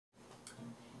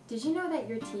Did you know that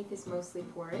your teeth is mostly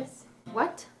porous?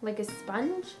 What? Like a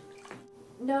sponge?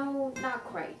 No, not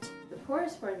quite. The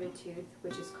porous part of a tooth,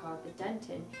 which is called the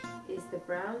dentin, is the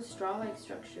brown straw-like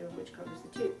structure which covers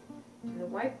the tooth, and the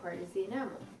white part is the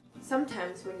enamel.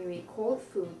 Sometimes when you eat cold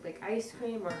food like ice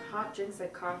cream or hot drinks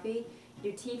like coffee,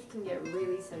 your teeth can get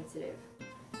really sensitive.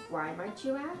 Why, might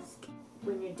you ask?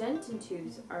 When your dentin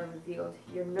tubes are revealed,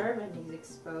 your nerve ending is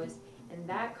exposed, and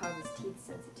that causes teeth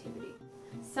sensitivity.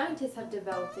 Scientists have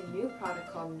developed a new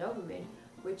product called Novomin,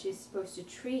 which is supposed to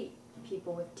treat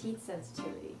people with teeth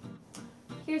sensitivity.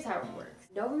 Here's how it works.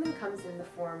 Novomin comes in the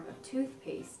form of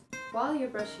toothpaste. While you're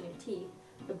brushing your teeth,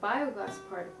 the bioglass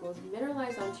particles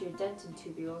mineralize onto your dentin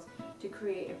tubules to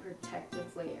create a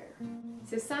protective layer.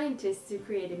 So scientists who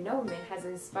created Novomin has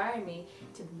inspired me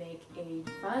to make a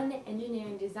fun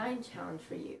engineering design challenge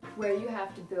for you, where you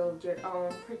have to build your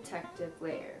own protective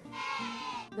layer.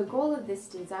 The goal of this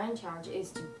design challenge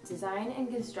is to design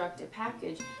and construct a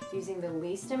package using the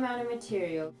least amount of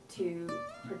material to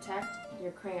protect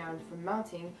your crayon from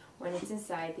melting when it's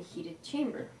inside the heated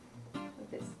chamber,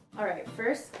 like this. Alright,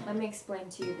 first let me explain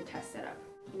to you the test setup.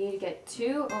 You need to get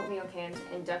 2 oatmeal cans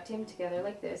and duct tape them together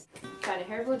like this, find a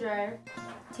hair blow dryer,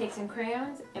 take some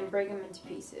crayons and break them into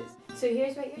pieces. So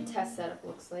here's what your test setup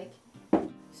looks like.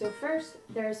 So first,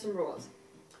 there are some rules.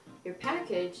 Your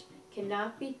package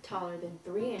cannot be taller than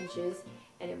 3 inches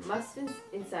and it must be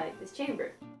inside this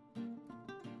chamber.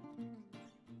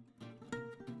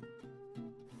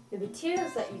 The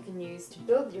materials that you can use to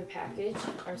build your package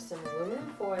are some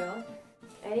aluminum foil,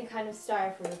 any kind of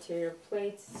styrofoam material,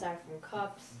 plates, styrofoam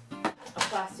cups, a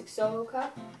plastic solo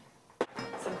cup,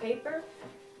 some paper,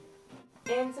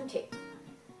 and some tape.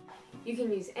 You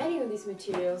can use any of these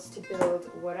materials to build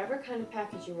whatever kind of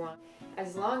package you want,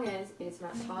 as long as it is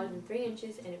not taller than 3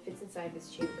 inches and it fits inside this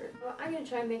chamber. Well, I'm going to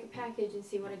try and make a package and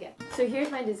see what I get. So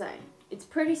here's my design. It's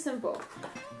pretty simple.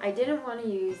 I didn't want to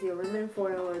use the aluminum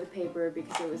foil or the paper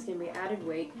because it was going to be added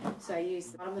weight, so I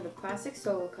used the bottom of the plastic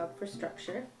solo cup for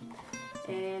structure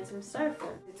and some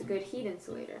styrofoam. It's a good heat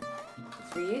insulator.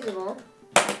 It's reusable.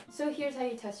 So here's how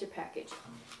you test your package.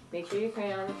 Make sure your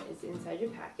crayon is inside your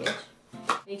package.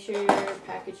 Make sure your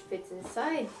package fits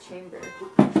inside the chamber.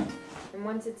 And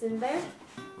once it's in there,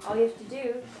 all you have to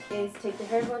do is take the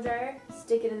hair blow dryer,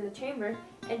 stick it in the chamber,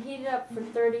 and heat it up for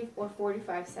 30 or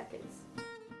 45 seconds.